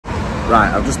Right,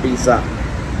 I've just been sat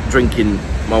drinking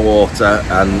my water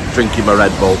and drinking my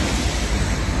Red Bull.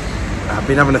 I've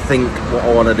been having to think what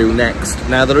I want to do next.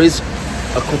 Now there is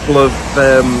a couple of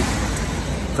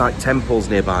like temples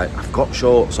nearby. I've got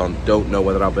shorts on, don't know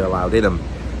whether I'll be allowed in them.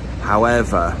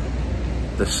 However,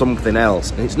 there's something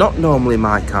else, and it's not normally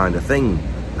my kind of thing,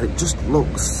 but it just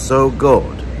looks so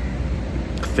good.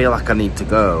 I feel like I need to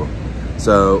go.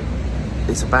 So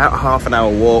it's about a half an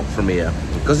hour walk from here.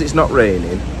 Because it's not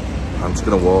raining, I'm just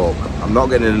gonna walk. I'm not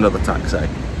getting in another taxi.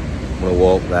 I'm gonna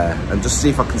walk there and just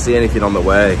see if I can see anything on the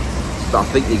way. But I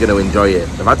think you're gonna enjoy it.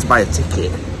 I've had to buy a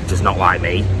ticket, which is not like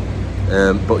me.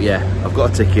 But yeah, I've got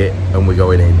a ticket and we're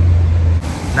going in.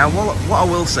 Now what I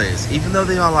will say is, even though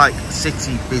they are like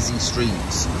city busy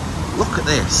streets, look at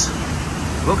this.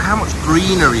 Look how much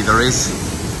greenery there is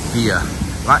here.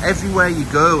 Like everywhere you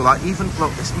go, like even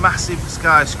look, this massive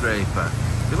skyscraper.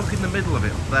 If you look in the middle of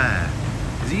it up there,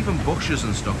 there's even bushes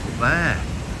and stuff up there.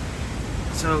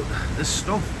 So there's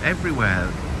stuff everywhere.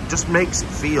 It just makes it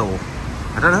feel,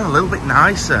 I don't know, a little bit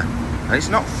nicer. And it's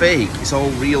not fake, it's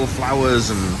all real flowers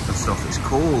and stuff. It's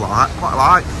cool. I quite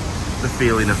like the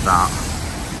feeling of that.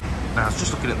 Now I was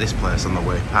just looking at this place on the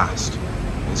way past.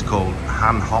 It's called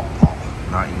Han Hot Pot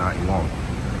 1991.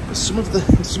 But some of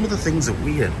the things are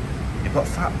weird. You've got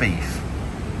fat beef.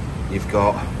 You've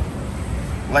got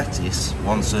lettuce,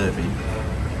 one serving,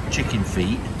 chicken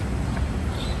feet,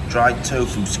 dried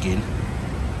tofu skin,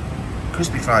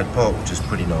 crispy fried pork, which is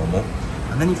pretty normal,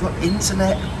 and then you've got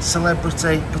internet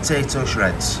celebrity potato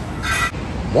shreds.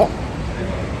 What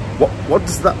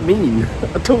does that mean?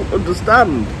 I don't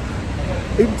understand.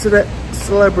 Internet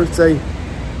celebrity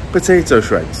potato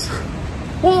shreds.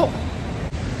 What?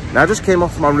 Now I just came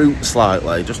off my route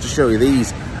slightly just to show you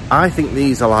these. I think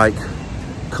these are like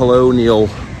colonial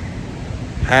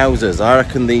houses. I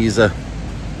reckon these are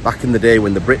back in the day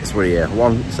when the Brits were here.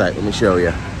 One sec, let me show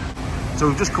you. So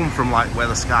we've just come from like where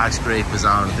the skyscrapers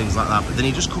are and things like that, but then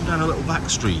you just come down a little back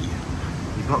street.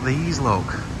 You've got these,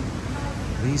 look.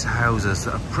 These houses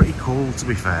that are pretty cool, to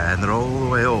be fair, and they're all the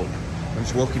way up. I'm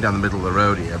just walking down the middle of the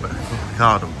road here, but the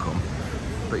car don't come.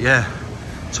 But yeah,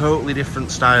 totally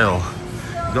different style.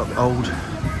 You've got the old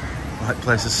like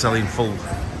places selling full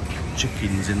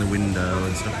chickens in the window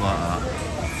and stuff like that.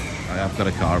 I have got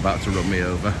a car about to run me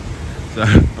over, so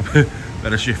I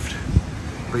better shift.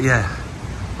 But yeah,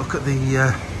 look at these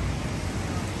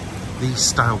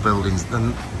style buildings.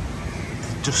 They're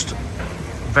just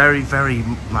very, very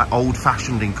like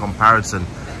old-fashioned in comparison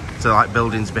to like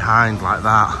buildings behind like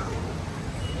that.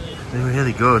 They're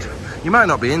really good. You might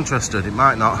not be interested. It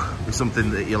might not be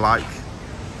something that you like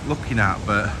looking at,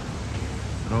 but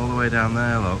all the way down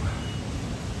there, look.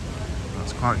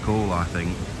 That's quite cool, I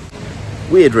think.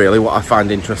 Weird, really, what I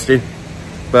find interesting.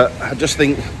 But I just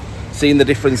think seeing the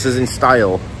differences in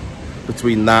style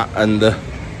between that and the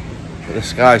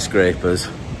skyscrapers,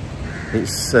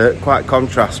 it's quite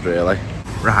contrast, really.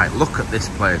 Right, look at this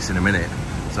place in a minute.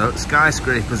 So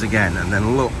skyscrapers again, and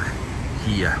then look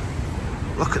here.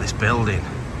 Look at this building.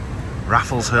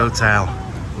 Raffles Hotel.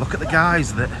 Look at the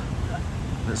guys that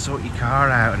sort your car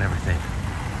out and everything.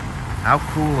 How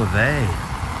cool are they?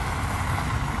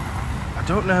 I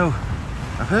don't know.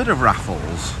 I've heard of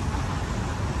Raffles,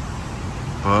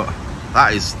 but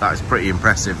that is pretty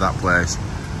impressive, that place.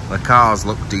 The cars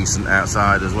look decent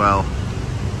outside as well.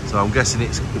 So I'm guessing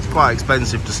it's quite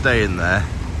expensive to stay in there,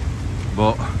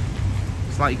 but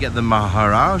it's like you get the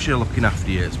Maharaja looking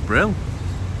after you. It's brilliant.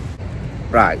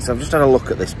 Right, so I've just had a look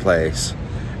at this place,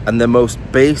 and the most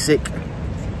basic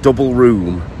double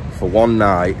room for one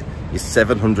night is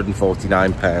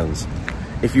 £749.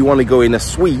 If you want to go in a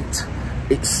suite,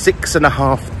 it's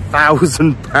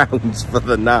 £6,500 for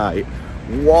the night.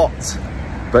 What?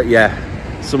 But yeah,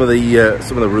 some of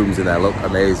the rooms in there look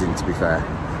amazing, to be fair.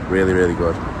 Really, really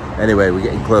good. Anyway, we're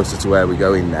getting closer to where we're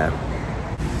going now.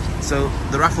 So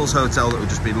the Raffles Hotel that we've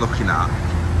just been looking at,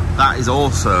 that is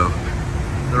also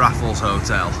the Raffles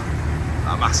Hotel,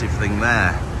 that massive thing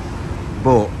there.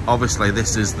 But obviously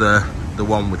this is the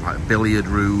one with like billiard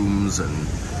rooms and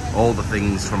all the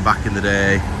things from back in the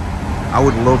day. I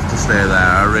would love to stay there,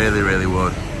 I really, really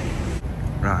would.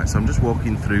 Right, so I'm just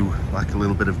walking through like a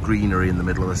little bit of greenery in the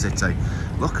middle of the city.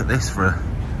 Look at this for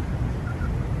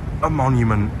a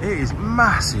monument. It is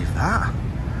massive, that.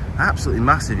 Absolutely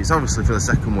massive. It's obviously for the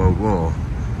Second World War,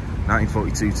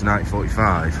 1942 to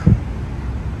 1945.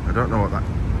 I don't know what that...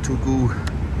 Tugu...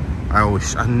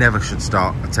 I never should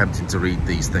start attempting to read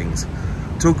these things.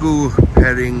 Tugu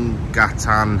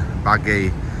Peringatan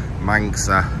Bagi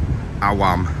Mangsa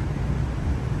Awam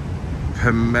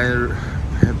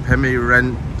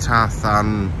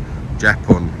Pemirentathan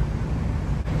Jepun.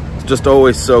 just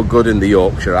always so good in the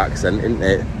Yorkshire accent, isn't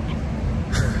it?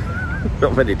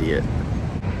 I'm an idiot.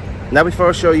 Now before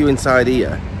I show you inside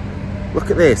here,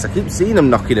 look at this. I keep seeing them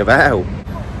knocking about.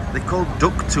 They're called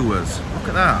duck tours. Look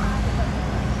at that.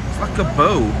 It's like a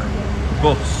boat,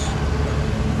 bus,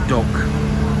 duck.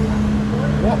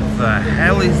 What the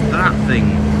hell is that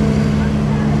thing?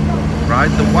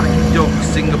 Ride the Wacky Duck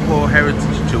Singapore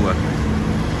Heritage Tour.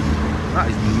 That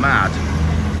is mad.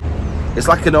 It's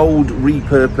like an old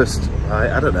repurposed,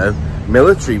 I don't know,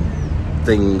 military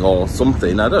thing or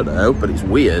something, I don't know, but it's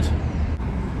weird.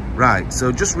 Right, so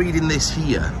just reading this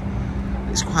here,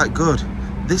 it's quite good.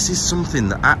 This is something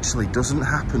that actually doesn't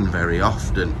happen very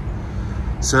often.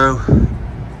 So,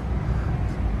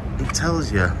 it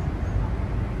tells you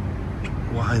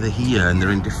why they're here and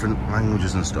they're in different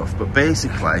languages and stuff. But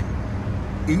basically,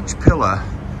 each pillar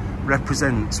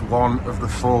represents one of the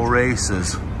 4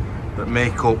 races that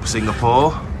make up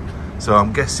Singapore. So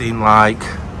I'm guessing like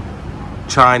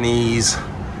Chinese,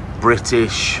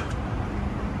 British,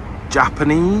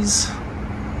 Japanese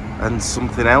and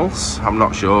something else, I'm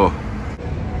not sure.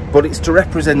 But it's to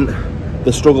represent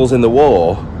the struggles in the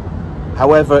war.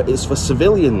 However, it's for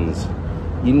civilians.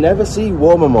 You never see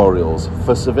war memorials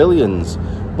for civilians.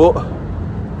 But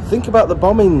think about the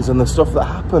bombings and the stuff that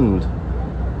happened.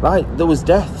 Right, there was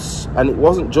deaths, and it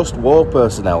wasn't just war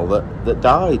personnel that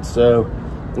died. So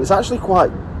it's actually quite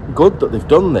good that they've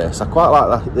done this. I quite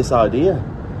like this idea.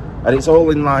 And it's all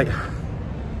in like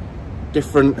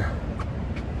different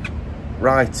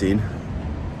writing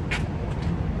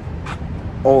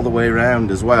all the way around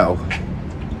as well.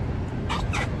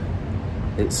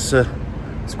 It's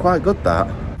quite good,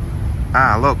 that.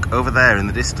 Ah, look, over there in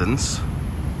the distance,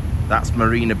 that's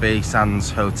Marina Bay Sands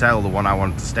Hotel, the one I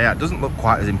wanted to stay at. Doesn't look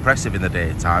quite as impressive in the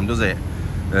daytime, does it?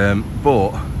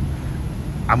 But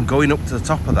I'm going up to the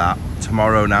top of that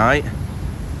tomorrow night.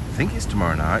 I think it's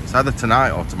tomorrow night. It's either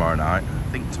tonight or tomorrow night.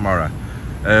 I think tomorrow.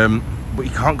 But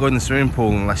you can't go in the swimming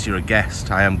pool unless you're a guest.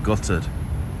 I am gutted.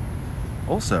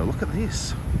 Also, look at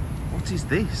this. What is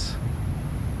this?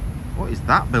 What is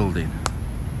that building?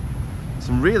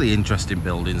 Some really interesting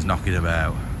buildings knocking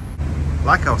about.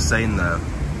 Like I was saying though,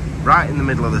 right in the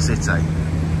middle of the city,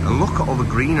 and look at all the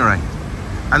greenery.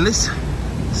 And this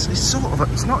is sort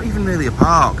of, it's not even really a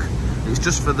park. It's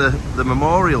just for the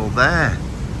memorial there.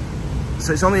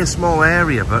 So it's only a small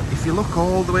area, but if you look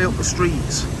all the way up the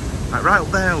streets, like right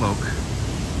up there, look,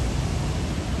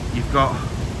 you've got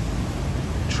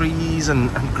trees and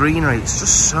greenery. It's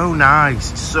just so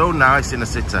nice. It's so nice in a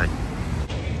city.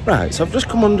 Right, so I've just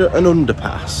come under an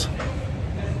underpass.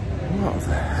 What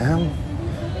the hell?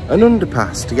 An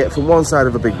underpass to get from one side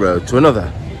of a big road to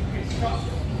another.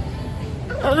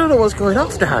 I don't know what's going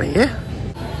off down here.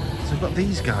 So I've got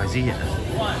these guys here.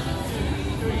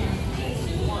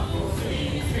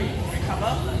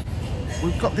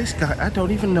 We've got this guy, I don't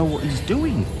even know what he's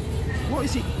doing. What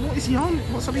is he on?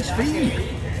 What's on his feet?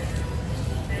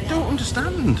 I don't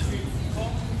understand.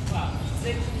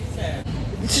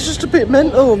 It's just a bit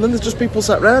mental, and then there's just people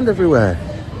sat around everywhere.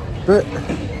 But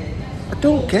I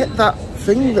don't get that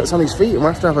thing that's on his feet, and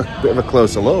we'll have to have a bit of a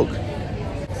closer look.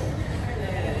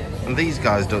 And these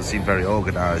guys don't seem very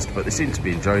organised, but they seem to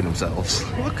be enjoying themselves.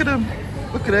 Look at them.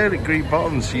 Look at her in green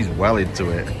bottoms. She's well into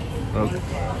it. Look.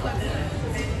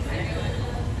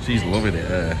 She's loving it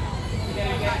there.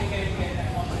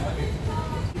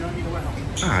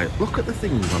 Alright, look at the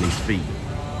things on his feet.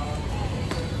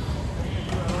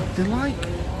 They're like,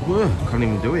 whoa, can't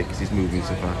even do it because he's moving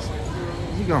so fast.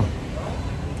 Where's he gone?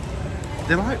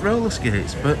 They're like roller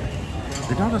skates, but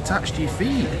they're not attached to your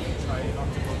feet.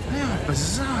 They are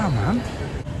bizarre, man.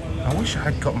 I wish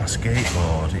I'd got my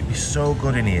skateboard. It'd be so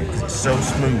good in here because it's so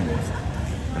smooth.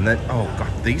 And then, oh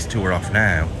god, these two are off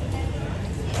now.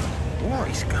 What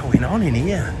is going on in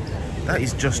here? That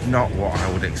is just not what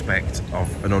I would expect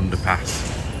of an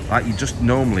underpass. Like you just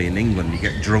normally in England, you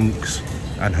get drunks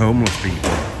and homeless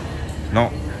people,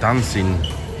 not dancing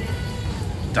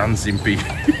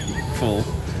people,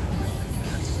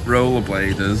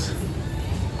 rollerbladers,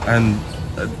 and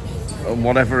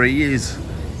whatever he is.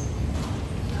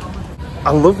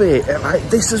 I love it. Like,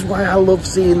 this is why I love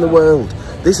seeing the world.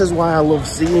 This is why I love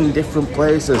seeing different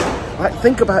places. Like,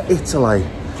 think about Italy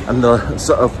and the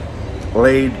sort of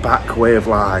laid-back way of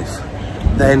life.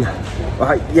 Then,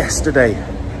 like yesterday,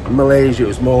 Malaysia, it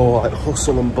was more like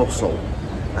hustle and bustle.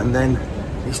 And then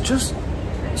it's just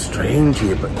strange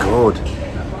here, but good.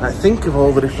 Like, think of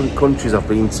all the different countries I've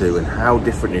been to and how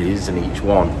different it is in each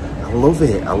one. I love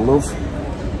it. I love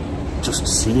just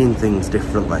seeing things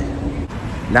differently.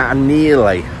 Now, I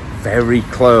nearly, very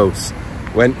close,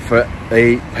 went for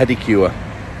a pedicure.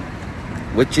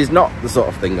 which is not the sort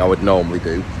of thing I would normally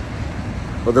do.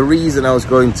 But the reason I was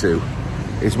going to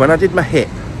is when I did my hip,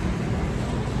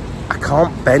 I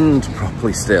can't bend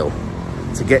properly still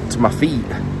to get to my feet.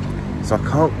 So I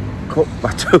can't cut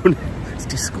my toenails. It's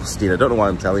disgusting. I don't know why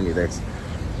I'm telling you this.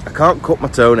 I can't cut my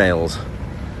toenails.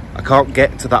 I can't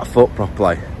get to that foot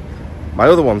properly. My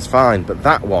other one's fine, but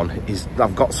that one is,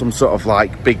 I've got some sort of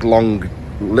like big long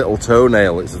little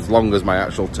toenail. It's as long as my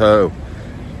actual toe.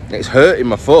 It's hurting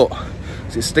my foot.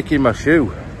 It's sticking in my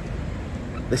shoe.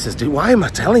 Why am I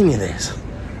telling you this?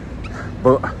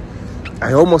 But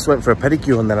I almost went for a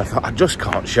pedicure and then I thought, I just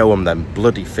can't show them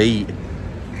bloody feet.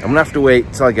 I'm gonna have to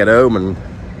wait till I get home, and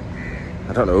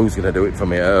I don't know who's gonna do it for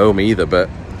me at home either, but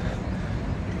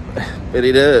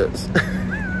it hurts.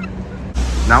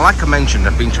 Now, like I mentioned,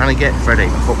 I've been trying to get Freddie a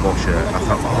football shirt. I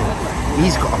thought, oh,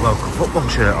 he's got a local football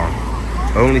shirt on.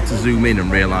 Only to zoom in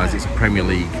and realise it's a Premier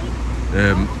League,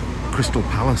 Crystal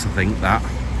Palace, I think, that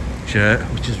shirt,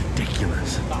 which is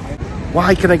ridiculous.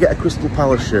 Why can I get a Crystal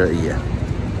Palace shirt here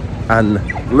and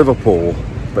Liverpool,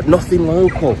 but nothing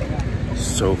local?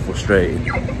 So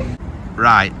frustrating.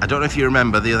 Right, I don't know if you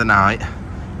remember the other night,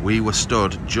 we were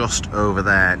stood just over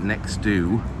there next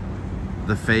to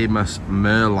the famous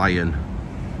merlion.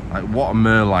 Like, what a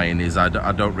merlion is, I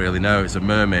don't really know. It's a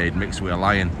mermaid mixed with a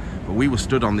lion. But we were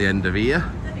stood on the end of here.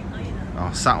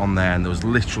 I sat on there and there was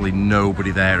literally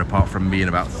nobody there apart from me and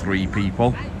about 3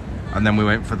 people. And then we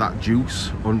went for that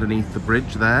juice underneath the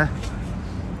bridge there.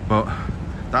 But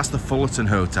that's the Fullerton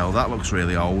Hotel. That looks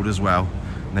really old as well.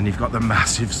 And then you've got the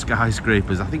massive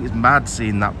skyscrapers. I think it's mad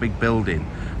seeing that big building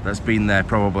that's been there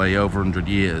probably over 100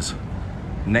 years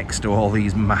next to all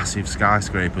these massive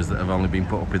skyscrapers that have only been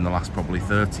put up in the last probably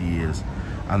 30 years.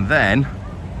 And then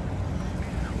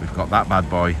we've got that bad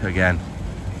boy again,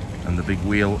 and the big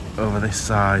wheel over this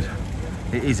side.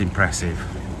 It is impressive.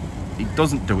 It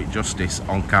doesn't do it justice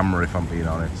on camera, if I'm being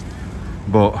honest,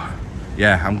 but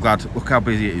yeah, I'm glad. Look how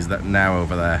busy it is that now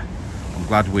over there. I'm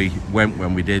glad we went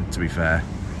when we did, to be fair.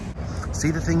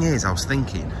 See, the thing is, I was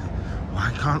thinking,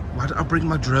 why don't I bring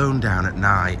my drone down at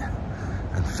night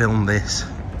and film this,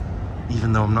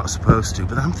 even though I'm not supposed to?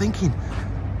 But then I'm thinking,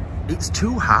 it's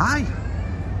too high.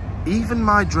 Even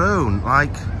my drone,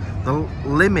 like, the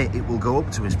limit it will go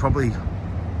up to is probably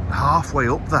halfway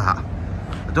up that.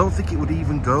 I don't think it would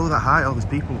even go that high. Oh, there's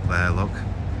people up there, look.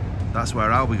 That's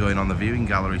where I'll be going on the viewing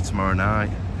gallery tomorrow night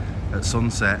at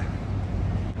sunset.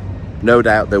 No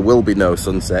doubt there will be no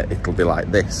sunset. It'll be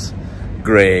like this,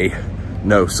 grey,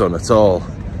 no sun at all.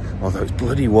 Although it's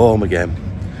bloody warm again.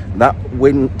 That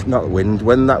wind, not wind,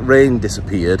 when that rain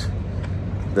disappeared,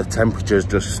 the temperatures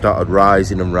just started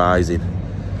rising and rising.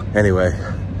 Anyway,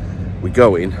 we're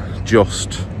going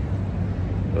just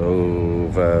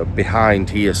over behind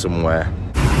here somewhere.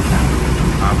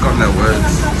 I've got no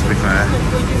words, to be fair.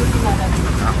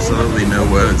 Absolutely no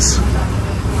words.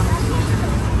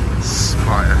 It's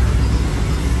quite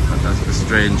a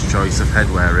strange choice of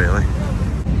headwear, really.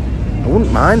 I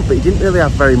wouldn't mind, but he didn't really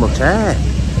have very much hair.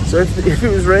 So if it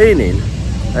was raining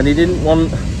and he didn't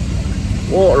want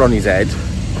water on his head,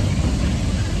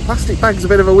 plastic bag's a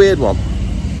bit of a weird one.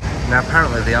 Now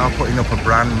apparently they are putting up a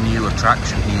brand new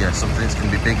attraction here, something that's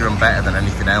going to be bigger and better than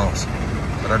anything else.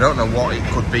 But I don't know what it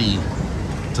could be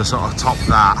to sort of top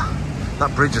that.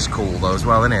 That bridge is cool though as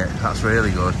well, isn't it? That's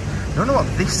really good. I don't know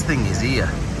what this thing is here.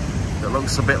 It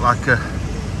looks a bit like a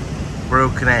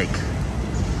broken egg.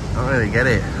 I don't really get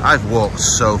it. I've walked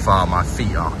so far, my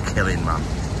feet are killing, man.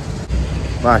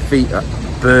 My feet are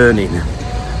burning.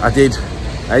 I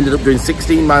ended up doing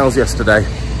 16 miles yesterday,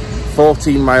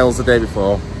 14 miles the day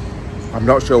before. I'm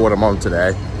not sure what I'm on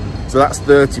today. So that's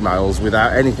 30 miles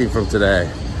without anything from today.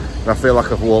 And I feel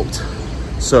like I've walked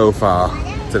so far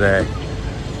today.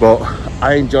 But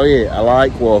I enjoy it. I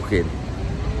like walking.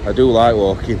 I do like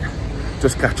walking.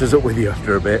 Just catches up with you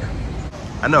after a bit.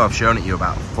 I know I've shown it you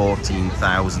about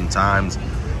 14,000 times,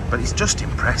 but it's just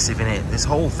impressive, innit? This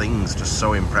whole thing's just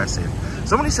so impressive.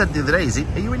 Somebody said the other day,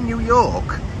 are you in New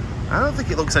York? I don't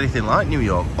think it looks anything like New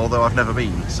York, although I've never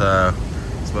been, so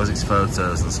I suppose it's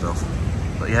photos and stuff.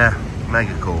 But yeah,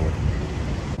 mega cool.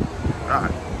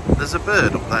 Right, there's a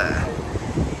bird up there.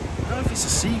 I don't know if it's a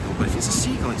seagull, but if it's a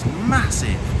seagull, it's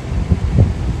massive.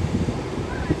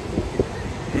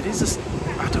 It is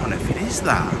I don't know if it is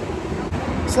that.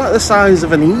 It's like the size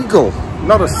of an eagle,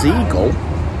 not a seagull.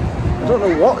 I don't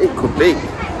know what it could be.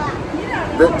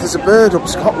 There's a bird up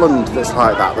Scotland that's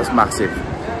like that, that's massive.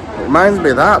 It reminds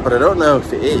me of that, but I don't know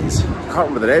if it is. I can't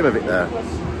remember the name of it there.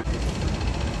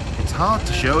 It's hard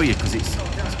to show you because it's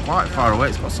quite far away.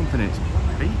 It's got something in its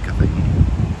beak, I think.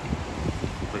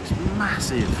 But it's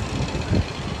massive.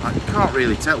 I can't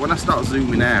really tell. When I start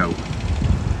zooming out,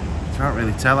 Can't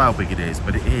really tell how big it is,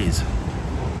 but it is.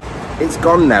 It's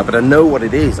gone now, but I know what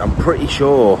it is. I'm pretty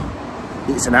sure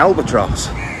it's an albatross,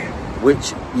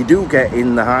 which you do get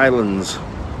in the Highlands,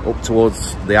 up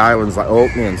towards the islands like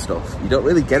Orkney and stuff. You don't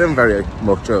really get them very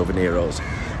much over near us,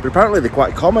 but apparently they're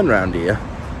quite common around here.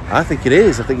 I think it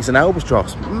is. I think it's an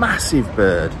albatross. Massive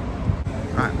bird.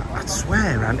 I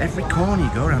swear, around every corner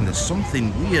you go around, there's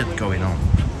something weird going on.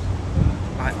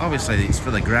 Like, obviously it's for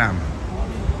the gram,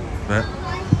 but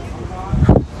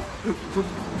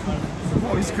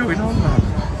what is going on, man?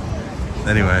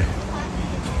 Anyway,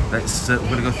 we're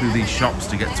gonna go through these shops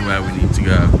to get to where we need to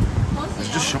go. There's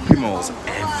just shopping malls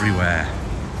everywhere.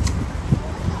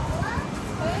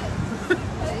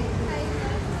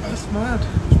 That's mad.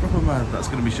 It's proper mad. That's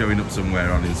gonna be showing up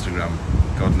somewhere on Instagram.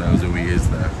 God knows who he is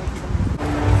there.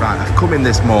 Right, I've come in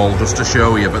this mall just to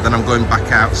show you, but then I'm going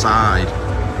back outside.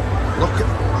 Look at,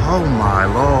 oh my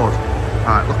lord.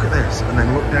 Right, look at this, and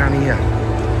then look down here.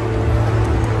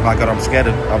 My God, I'm scared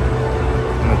I'm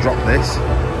gonna drop this,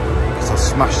 because I'll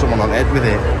smash someone on the head with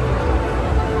it.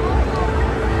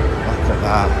 Look at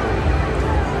that.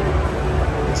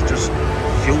 It's just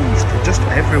huge, they're just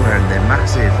everywhere and they're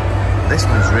massive. This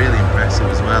one's really impressive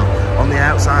as well. On the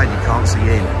outside you can't see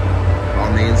in, but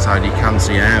on the inside you can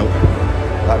see out.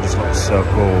 That just looks so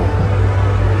cool.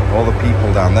 All the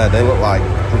people down there, they look like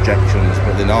projections,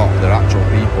 but they're not, they're actual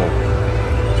people.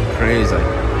 It's crazy.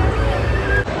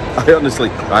 I honestly,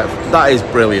 right, that is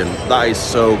brilliant. That is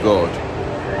so good.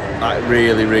 Like,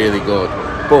 really, really good.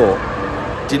 But,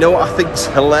 do you know what I think's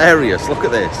hilarious? Look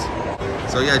at this.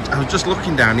 So yeah, I was just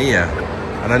looking down here,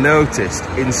 and I noticed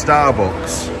in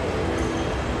Starbucks,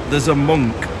 there's a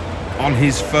monk on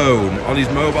his phone, on his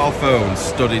mobile phone,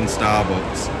 stood in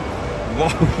Starbucks.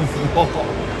 What?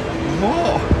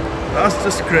 That's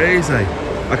just crazy.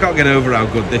 I can't get over how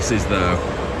good this is though.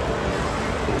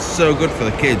 It's so good for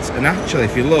the kids. And actually,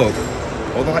 if you look,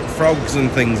 all the like frogs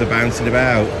and things are bouncing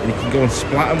about, and you can go and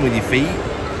splat them with your feet.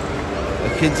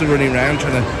 The kids are running around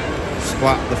trying to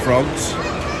splat the frogs.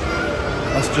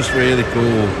 That's just really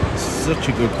cool. It's such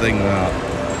a good thing,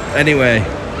 that. Anyway,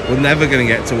 we're never going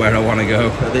to get to where I want to go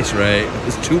at this rate.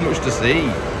 There's too much to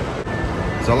see.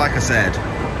 So like I said,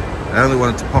 I only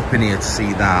wanted to pop in here to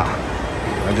see that,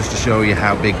 and just to show you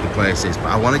how big the place is. But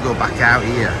I want to go back out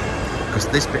here, because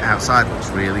this bit outside looks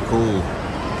really cool.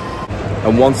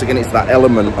 And once again, it's that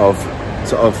element of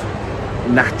sort of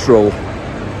natural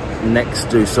next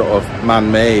to sort of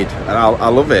man-made, and I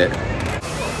love it.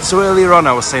 So earlier on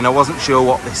I was saying I wasn't sure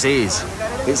what this is.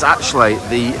 It's actually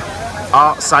the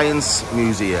Art Science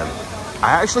Museum.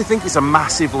 I actually think it's a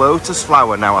massive lotus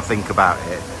flower now I think about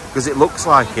it, because it looks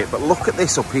like it. But look at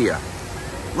this up here.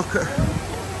 Look at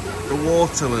the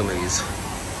water lilies.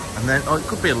 And then, oh, it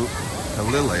could be a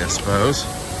lily, I suppose.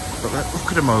 But look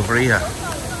at them over here.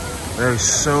 There are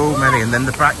so many. And then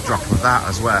the backdrop of that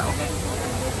as well.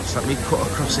 Just let me cut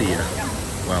across here.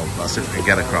 Well, that's if we can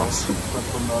get across.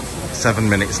 7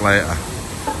 minutes later.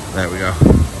 There we go.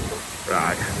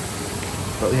 Right.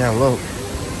 But yeah, look.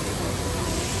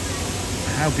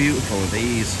 How beautiful are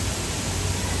these?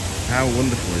 How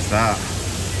wonderful is that?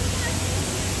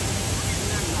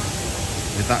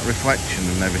 With that reflection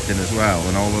and everything as well,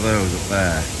 and all of those up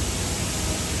there.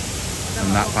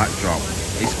 And that backdrop.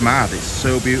 It's mad, it's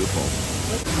so beautiful.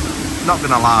 Not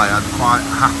gonna lie, I'd quite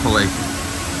happily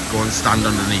go and stand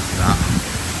underneath that.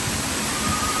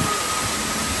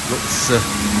 Looks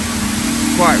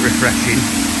quite refreshing.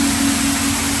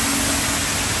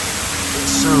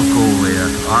 It's so cool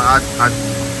here.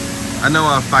 I know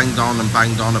I've banged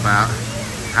on about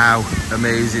how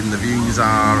amazing the views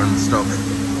are and stuff.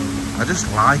 I just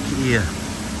like it here.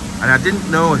 And I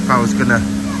didn't know if I was gonna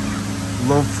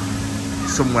love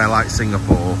somewhere like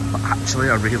Singapore, but actually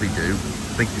I really do.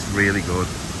 I think it's really good.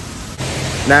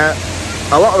 Now,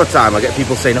 a lot of the time I get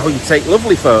people saying, oh, you take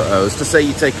lovely photos, to say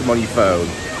you take them on your phone.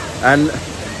 And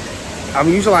I'm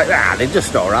usually like, ah, they're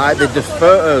just all right, they're just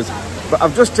photos. But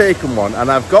I've just taken one, and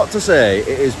I've got to say,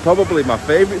 it is probably my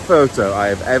favourite photo I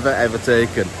have ever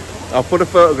taken. I'll put a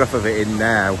photograph of it in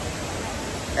now.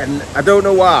 And I don't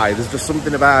know why, there's just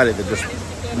something about it that just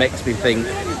makes me think,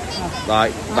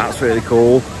 like, that's really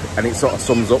cool. And it sort of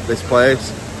sums up this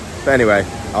place. But anyway,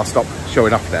 I'll stop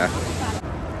showing off there.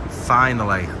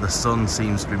 Finally, the sun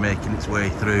seems to be making its way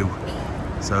through.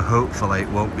 So hopefully it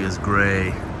won't be as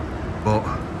grey. But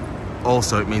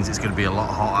also it means it's going to be a lot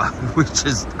hotter, which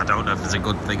is, I don't know if it's a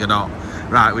good thing or not.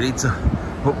 Right, we need to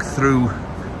hook through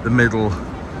the middle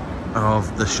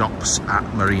of the shops at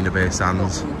Marina Bay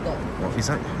Sands. What is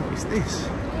that? What is this?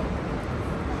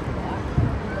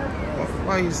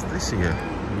 Why is this here?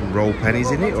 Roll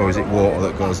pennies in it, or is it water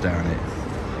that goes down it?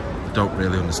 don't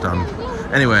really understand.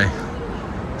 Anyway,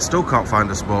 still can't find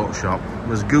a sports shop.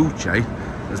 There's Gucci,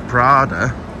 there's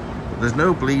Prada, but there's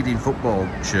no bleeding football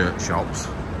shirt shops.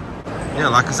 Yeah,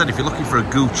 like I said, if you're looking for a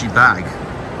Gucci bag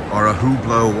or a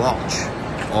Hublot watch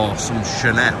or some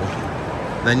Chanel,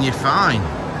 then you're fine.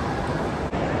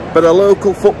 But a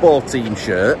local football team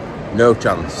shirt, no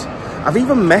chance. I've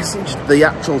even messaged the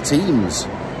actual teams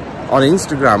on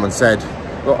Instagram and said,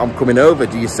 look, I'm coming over,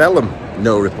 do you sell them?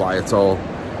 No reply at all.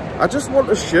 I just want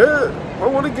a shirt. I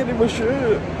want to get him a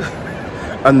shirt.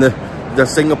 And the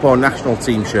Singapore national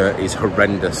team shirt is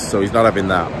horrendous, so he's not having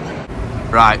that.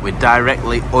 Right, we're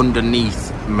directly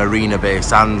underneath Marina Bay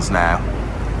Sands now.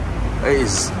 It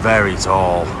is very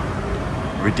tall.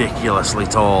 Ridiculously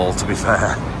tall, to be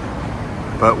fair.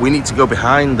 But we need to go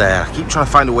behind there. I keep trying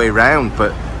to find a way around,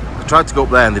 but I tried to go up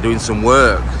there and they're doing some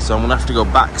work, so I'm gonna have to go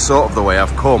back sort of the way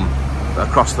I've come,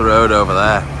 across the road over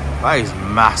there. That is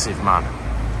massive, man.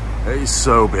 It is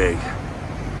so big.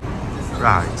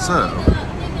 Right, so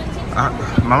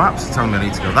my maps are telling me I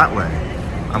need to go that way.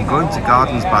 I'm going to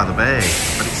Gardens by the Bay,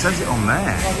 but it says it on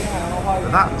there.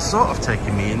 But that's sort of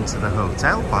taking me into the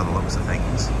hotel by the looks of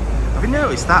things. Have you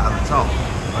noticed that at the top?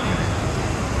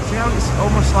 See how it's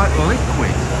almost like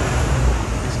liquid?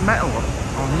 This metal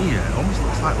on here almost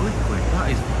looks like liquid. That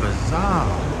is bizarre.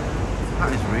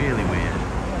 That is really weird.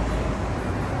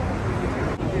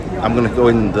 I'm going to go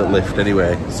in the lift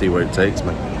anyway, see where it takes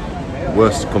me.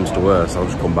 Worst comes to worst, I'll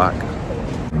just come back.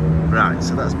 Right,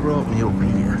 so that's brought me up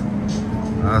here.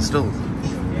 Let's have a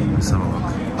look.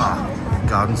 Ah,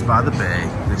 Gardens by the Bay,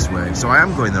 this way. So I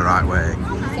am going the right way.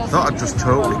 Thought I'd just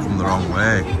totally come the wrong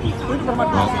way.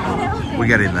 Well, we're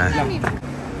getting there.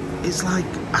 It's like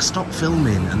I stopped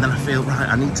filming and then I feel, right,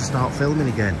 I need to start filming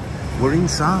again. We're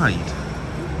inside.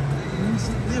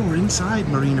 Yeah, we're inside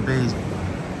Marina Bay's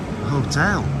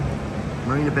hotel.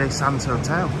 Marina Bay Sands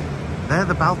Hotel. They're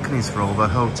the balconies for all the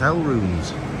hotel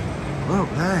rooms. Look,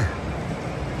 there.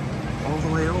 All the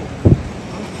way up.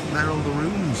 They're all the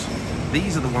rooms.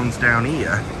 These are the ones down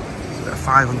here that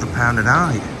are £500 a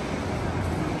night.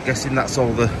 Guessing that's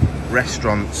all the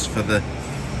restaurants for the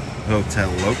hotel,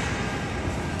 look.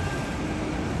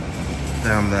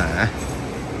 Down there.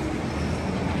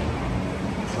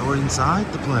 So we're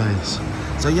inside the place.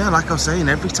 So yeah, like I was saying,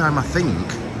 every time I think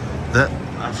that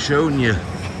I've shown you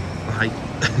like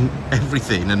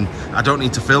everything and I don't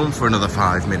need to film for another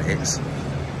 5 minutes,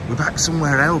 we're back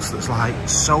somewhere else that's like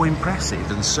so impressive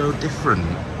and so different.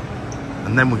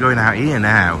 And then we're going out here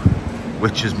now,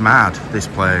 which is mad, this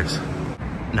place.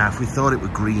 Now, if we thought it were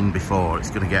green before, it's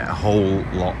going to get a whole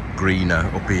lot greener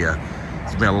up here.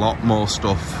 There's going to be a lot more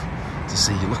stuff to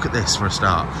see. Look at this for a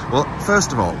start. Well,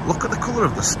 first of all, look at the colour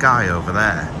of the sky over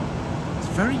there. It's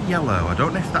very yellow. I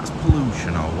don't know if that's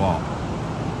pollution or what.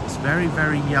 It's very,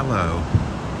 very yellow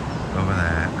over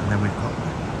there. And then we've got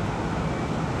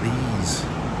these.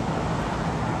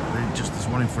 There's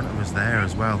one in front of us there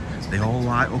as well. They all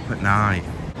light up at night.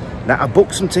 Now, I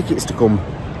booked some tickets to come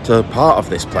to part of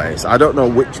this place. I don't know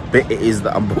which bit it is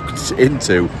that I'm booked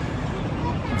into.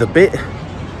 The bit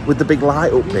with the big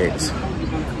light up bits,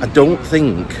 I don't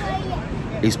think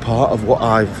is part of what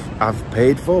I've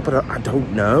paid for, but I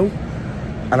don't know.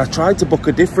 And I tried to book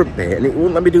a different bit and it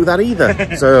wouldn't let me do that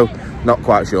either. So not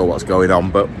quite sure what's going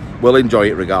on, but we'll enjoy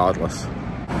it regardless.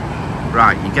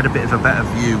 Right, you get a bit of a better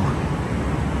view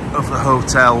of the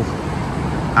hotel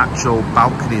actual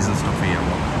balconies and stuff here.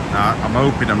 Now, I'm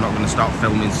hoping I'm not going to start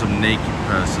filming some naked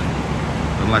person,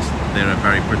 unless they're a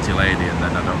very pretty lady, and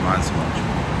then I don't mind so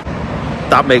much.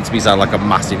 That makes me sound like a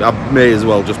massive, I may as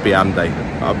well just be Andy.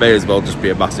 I may as well just be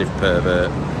a massive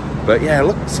pervert. But yeah,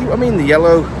 look, see what I mean? The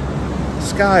yellow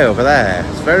sky over there.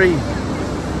 It's very,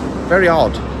 very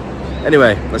odd.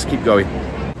 Anyway, let's keep going.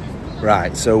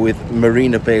 Right, so with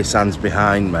Marina Bay Sands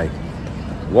behind me,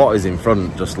 what is in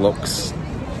front just looks,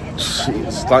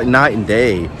 it's like night and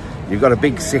day. You've got a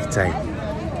big city,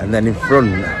 and then in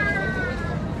front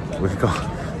we've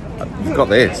got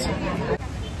this.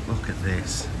 Look at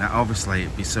this. Now obviously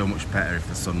it'd be so much better if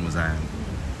the sun was out,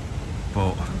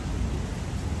 but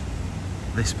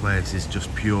this place is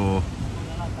just pure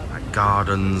like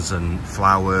gardens and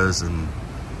flowers and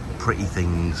pretty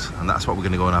things, and that's what we're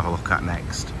going to go and have a look at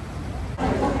next.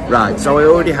 Right, so I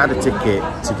already had a ticket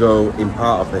to go in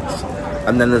part of this,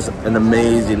 and then there's an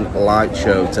amazing light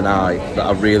show tonight that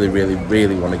I really, really,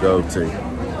 really want to go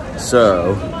to.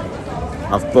 So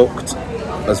I've booked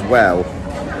as well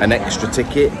an extra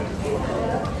ticket,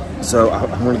 so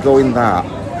I'm going to go in that.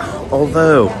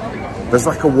 Although there's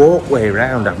like a walkway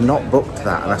around, I've not booked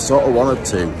that, and I sort of wanted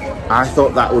to. I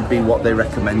thought that would be what they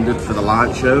recommended for the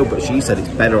light show, but she said it's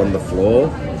better on the floor.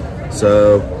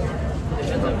 So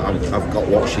I've got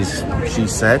what she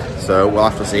said, so we'll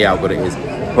have to see how good it is.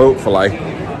 Hopefully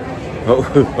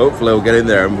we'll get in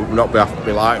there and not have to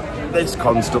be like this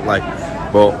constantly.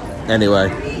 But anyway,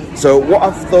 so what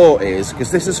I've thought is,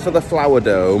 because this is for the Flower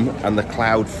Dome and the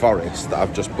Cloud Forest that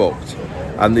I've just booked,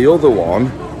 and the other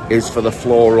one is for the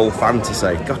Floral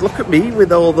Fantasy. God, look at me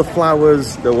with all the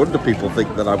flowers. No wonder people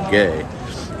think that I'm gay.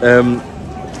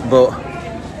 But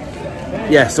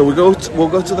yeah, so we'll go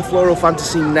to the Floral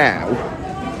Fantasy now.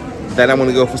 Then I'm going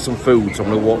to go for some food. So I'm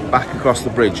going to walk back across the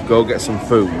bridge, go get some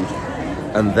food,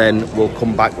 and then we'll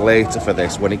come back later for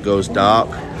this when it goes dark.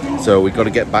 So we've got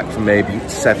to get back for maybe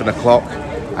 7 o'clock,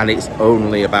 and it's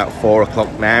only about 4 o'clock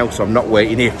now, so I'm not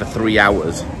waiting here for 3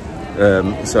 hours.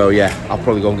 So yeah, I'll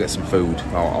probably go and get some food.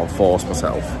 I'll force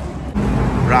myself.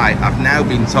 Right, I've now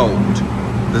been told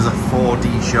there's a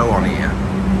 4D show on here,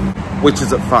 which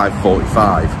is at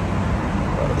 5:45.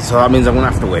 So that means I'm going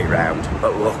to have to wait round.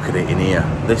 But look at it in here.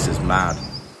 This is mad.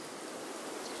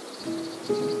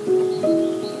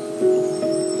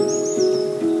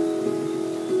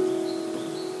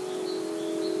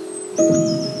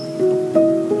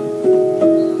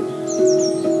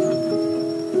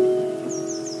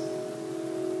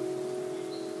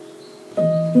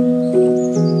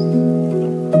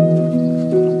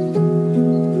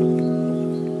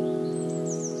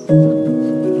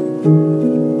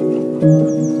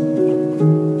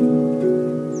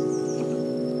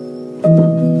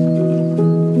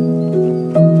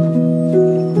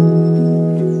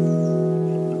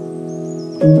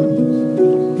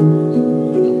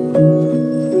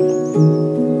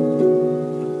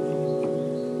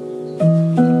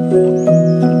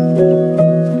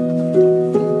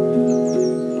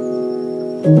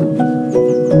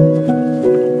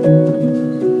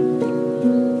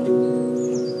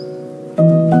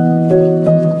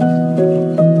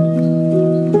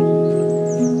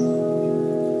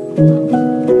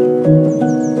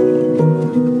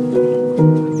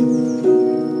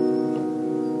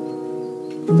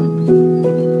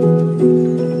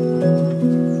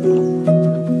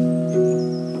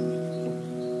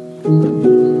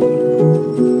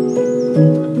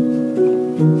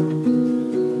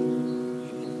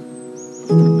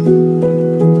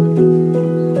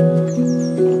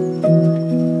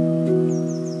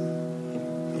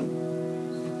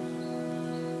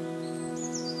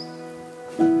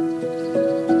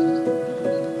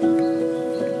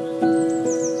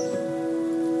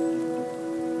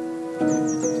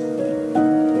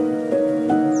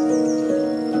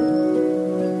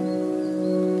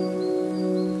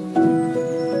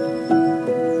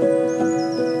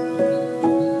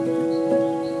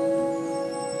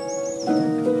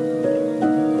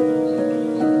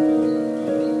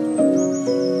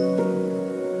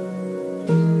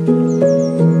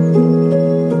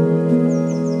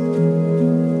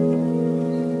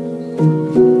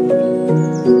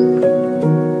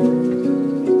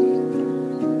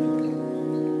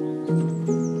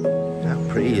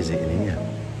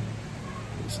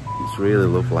 Really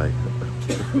lovely.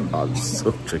 I'm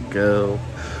such a girl.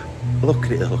 Look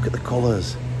at it, look at the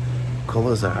colours.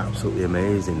 Colours are absolutely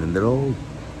amazing, and they're all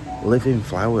living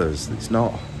flowers. It's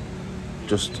not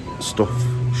just stuff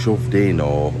shoved in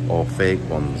or fake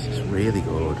ones. It's really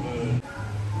good.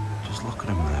 Just look at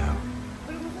them now.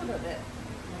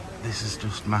 This is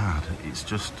just mad. It's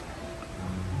just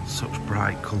such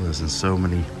bright colours and so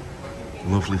many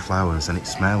lovely flowers, and it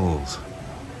smells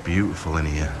beautiful in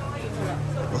here.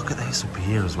 Look at this up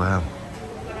here as well.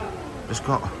 It's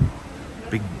got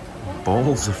big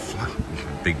balls of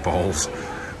big balls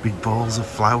of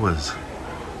flowers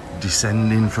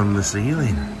descending from the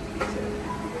ceiling.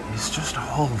 It's just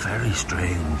all very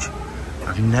strange.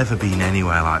 I've never been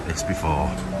anywhere like this before,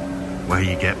 where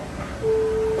you get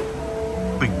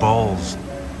big balls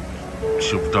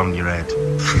shoved on your head.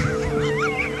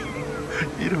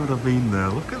 You know what I mean though?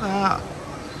 Look at that.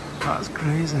 That's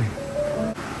crazy.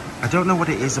 I don't know what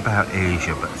it is about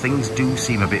Asia, but things do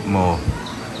seem a bit more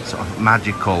sort of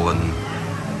magical, and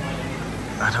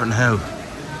I don't know.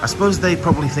 I suppose they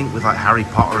probably think with like Harry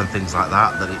Potter and things like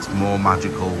that, that it's more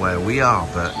magical where we are,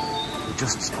 but it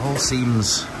just all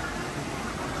seems,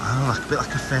 I don't know, like a bit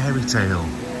like a fairy tale.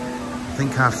 I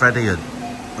think our Freddie would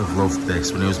have loved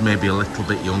this when he was maybe a little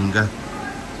bit younger.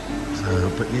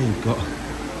 So, but yeah, you've got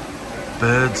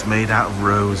birds made out of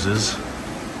roses.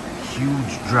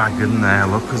 Huge dragon there,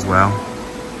 look, as well.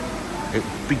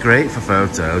 It'd be great for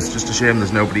photos. Just a shame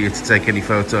there's nobody here to take any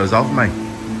photos of me.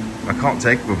 I can't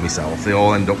take them of myself. They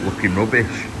all end up looking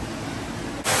rubbish.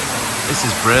 This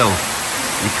is brill.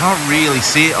 You can't really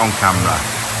see it on camera,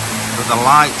 but the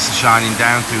lights are shining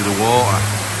down through the water.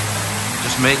 It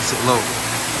just makes it look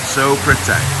So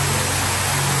pretty,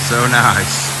 so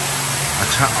nice.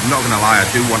 I'm not gonna lie, I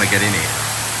do want to get in it.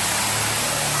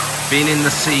 Being in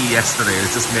the sea yesterday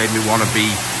has just made me want to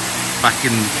be back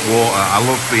in water. I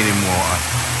love being in water.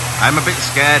 I'm a bit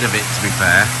scared of it, to be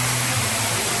fair.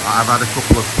 I've had a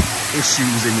couple of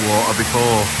issues in water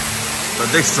before,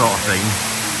 but this sort of thing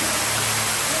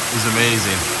is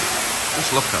amazing.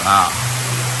 Just look at that.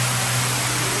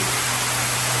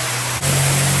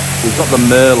 We've got the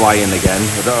merlion again.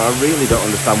 I really don't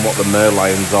understand what the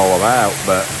merlion's all about,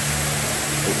 but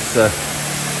it's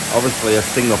obviously a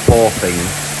Singapore thing.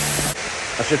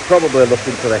 I should probably look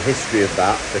into the history of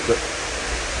that, because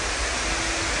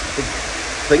the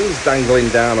thing's dangling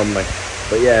down on me.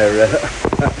 But yeah,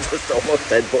 I just almost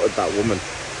headbutted that woman.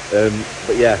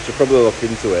 But yeah, I should probably look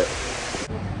into it.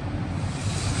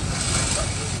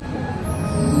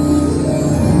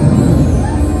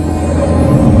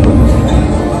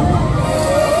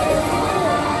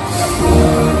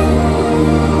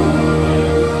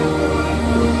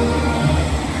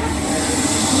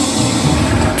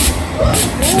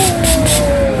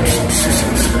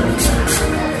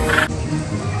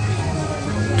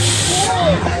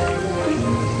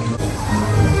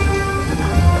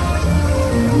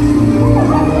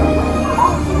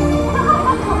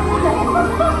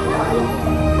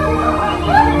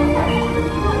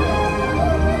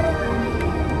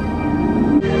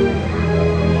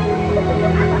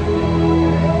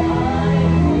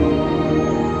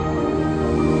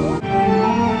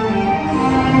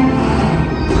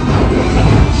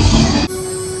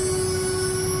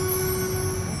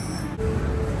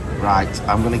 Right,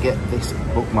 I'm going to get this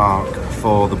bookmark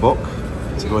for the book,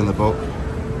 to go in the book.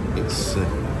 It's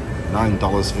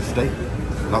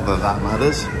 $9.50, not that that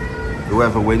matters.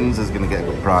 Whoever wins is going to get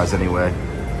a good prize anyway.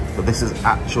 But this is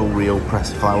actual real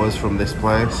pressed flowers from this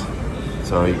place.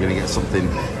 So you're going to get something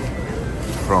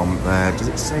from there. Does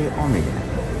it say it on here?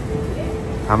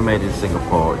 Handmade in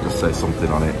Singapore, it just says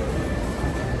something on it.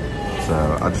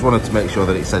 So I just wanted to make sure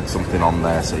that it said something on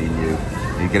there so you knew.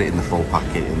 You get it in the full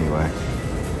packet anyway.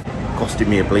 Costing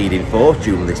me a bleeding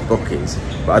fortune, this book is,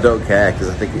 but I don't care because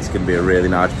I think it's going to be a really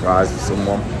nice prize for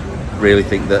someone. I really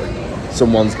think that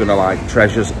someone's going to like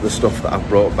treasure the stuff that I've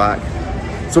brought back.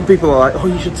 Some people are like, oh,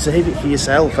 you should save it for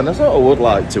yourself, and I sort of would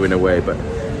like to in a way, but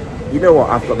you know what,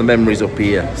 I've got the memories up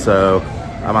here, so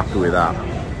I'm happy with that.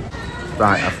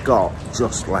 Right, I've got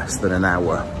just less than an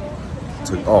hour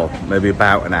to, or maybe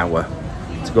about an hour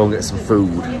to go and get some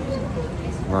food.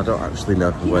 Well, I don't actually know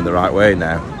if I'm going the right way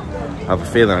now. I have a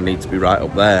feeling I need to be right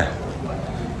up there.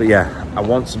 But yeah, I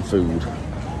want some food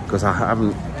because I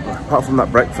haven't, apart from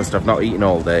that breakfast, I've not eaten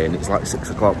all day and it's like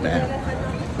 6 o'clock now.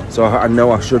 So I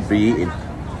know I should be eating.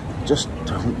 Just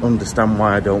don't understand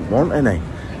why I don't want any.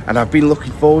 And I've been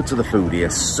looking forward to the food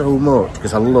here so much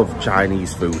because I love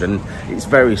Chinese food and it's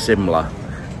very similar.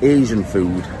 Asian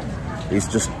food is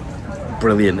just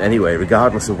brilliant anyway,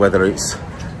 regardless of whether it's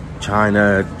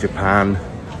China, Japan,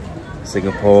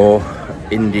 Singapore,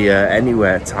 India,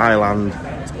 anywhere, Thailand,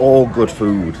 it's all good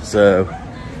food. So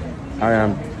I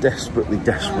am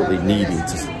desperately needing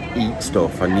to eat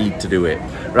stuff. I need to do it.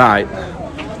 Right,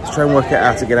 let's try and work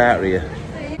out how to get out of here.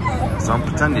 So I'm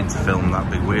pretending to film that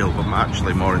big wheel, but I'm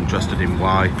actually more interested in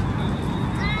why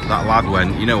that lad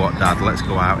went, you know what, Dad, let's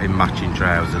go out in matching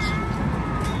trousers.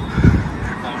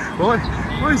 What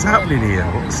is happening here?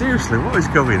 Seriously, what is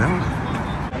going on?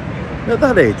 At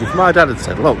that age, if my dad had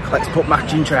said, look, let's put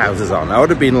matching trousers on, I would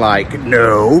have been like,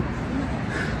 no.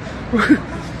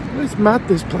 It's mad,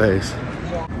 this place.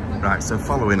 Right, so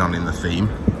following on in the theme,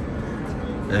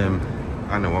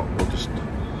 I know what, we'll just,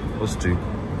 us two,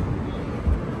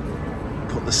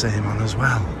 put the same on as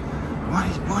well.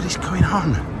 What is going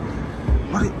on?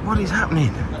 What is happening?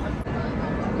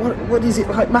 What is it,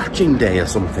 like matching day or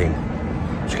something?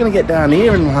 I'm just going to get down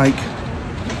here and like,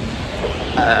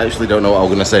 I actually don't know what I'm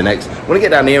going to say next. I want to get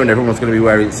down here and everyone's going to be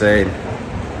wearing saying,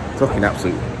 fucking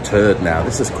absolute turd now.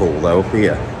 This is cool though, up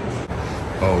here.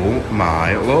 Oh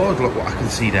my lord, look what I can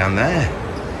see down there.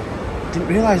 I didn't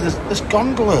realise there's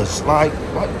gondolas, like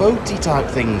boaty type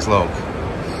things, look.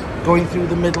 Going through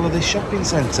the middle of this shopping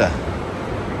centre.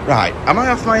 Right, am I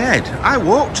off my head? I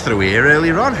walked through here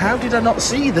earlier on. How did I not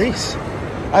see this?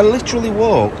 I literally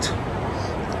walked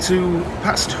to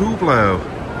past Hublot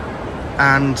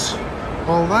and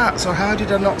all that, so how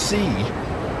did I not see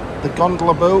the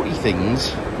gondola boaty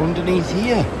things underneath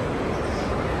here?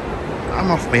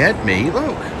 I'm off my head, me,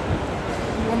 look.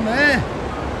 One there.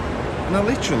 And I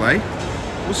literally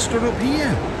was stood up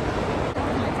here.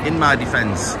 In my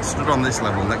defence, stood on this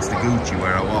level next to Gucci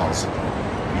where I was.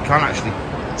 You can't actually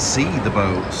see the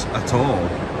boats at all.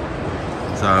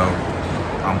 So,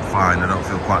 I'm fine. I don't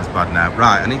feel quite as bad now.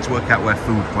 Right, I need to work out where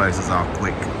food places are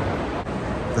quick.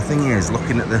 The thing is,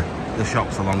 looking at the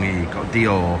shops along here, you've got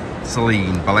Dior,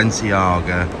 Celine,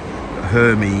 Balenciaga,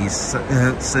 Hermes,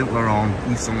 Saint Laurent,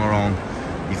 Yves Saint Laurent.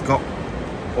 You've got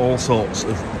all sorts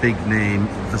of big name,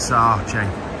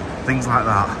 Versace, things like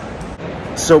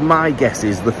that. So my guess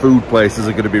is the food places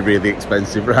are going to be really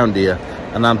expensive around here,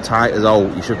 and I'm tight as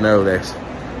old, you should know this.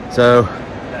 So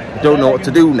I don't know what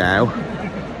to do now,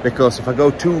 because if I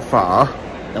go too far,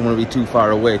 I'm going to be too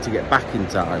far away to get back in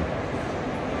time.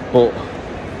 But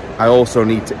I also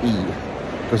need to eat,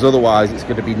 because otherwise it's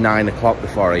going to be 9 o'clock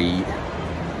before I eat,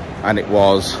 and it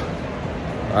was,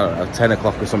 I don't know, 10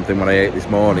 o'clock or something when I ate this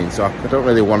morning, so I don't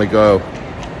really want to go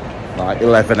like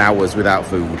 11 hours without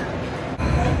food.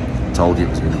 I told you it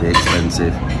was going to be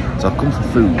expensive, so I've come for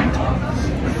food.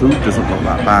 The food doesn't look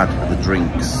that bad, but the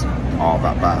drinks are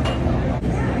that bad.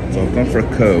 So I've gone for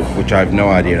a Coke, which I have no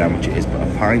idea how much it is, but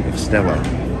a pint of Stella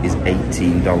is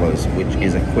 $18, which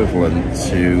is equivalent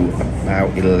to about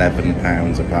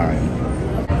 £11 a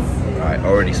pint. Right,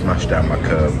 already smashed down my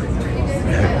Coke.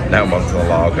 Now I'm onto the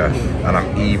lager, and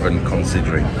I'm even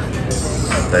considering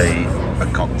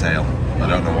a cocktail. I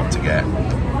don't know what to get.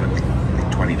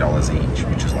 $20 each,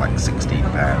 which is like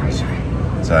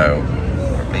 £16. So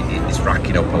it's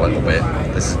racking up a little bit.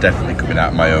 This is definitely coming out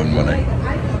of my own money.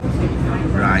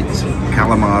 Right,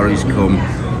 calamari's come.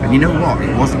 And you know what?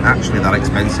 It wasn't actually that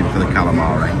expensive for the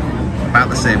calamari. About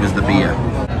the same as the beer.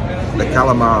 The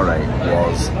calamari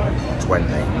was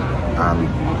 20 and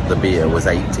the beer was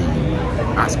 18.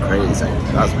 That's crazy.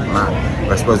 That's mad.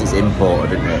 But I suppose it's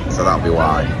imported, isn't it? So that'll be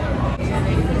why.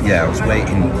 Yeah, I was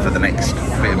waiting for the next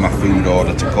bit of my food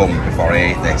order to come before I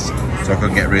ate this, so I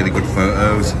could get really good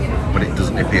photos, but it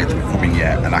doesn't appear to be coming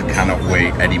yet, and I cannot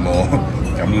wait anymore.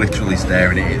 I'm literally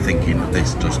staring at it thinking,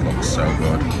 this just looks so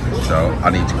good. So I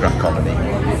need to crack on and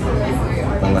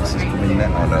eat. Unless it's coming there.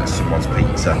 Oh no, it's someone's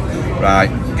pizza. Right,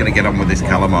 gonna get on with this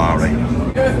calamari.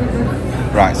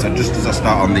 Right, so just as I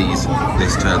start on these,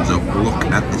 this turns up. Look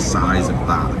at the size of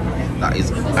that. That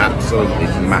is absolutely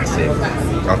massive.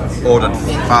 I've ordered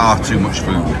far too much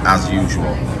food as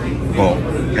usual, but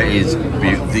it is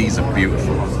these are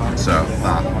beautiful. So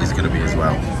that is going to be as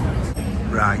well.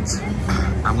 Right,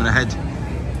 I'm going to head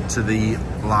to the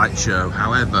light show.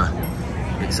 However,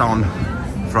 it's on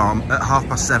from at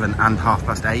 7:30 and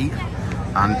 8:30,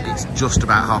 and it's just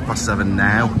about 7:30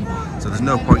 now. So there's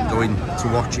no point going to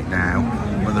watch it now,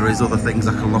 but there is other things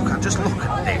I can look at. Just look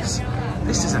at this.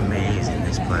 This is amazing,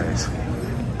 this place.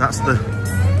 That's the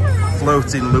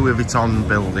floating Louis Vuitton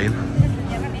building.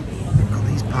 You've got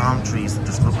these palm trees that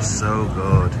just look so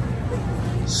good.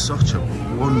 Such a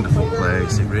wonderful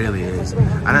place, it really is.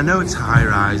 And I know it's high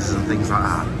rises and things like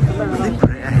that, but they're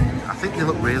pretty. I think they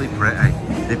look really pretty.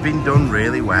 They've been done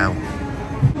really well.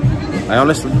 I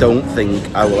honestly don't think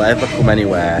I will ever come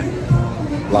anywhere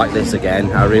like this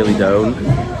again. I really don't.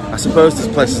 I suppose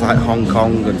there's places like Hong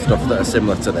Kong and stuff that are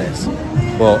similar to this,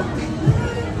 but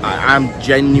I'm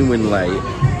genuinely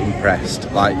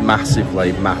impressed, like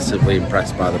massively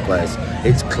impressed by the place.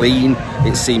 It's clean,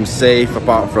 it seems safe,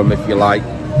 apart from if you're like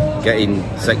getting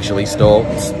sexually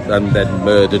stalked and then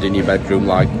murdered in your bedroom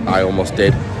like I almost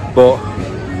did. But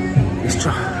it's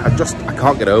I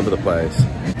can't get over the place.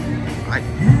 Like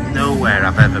nowhere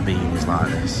I've ever been is like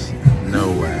this.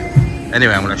 Nowhere.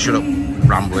 Anyway, I'm gonna shut up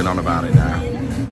rambling on about it now.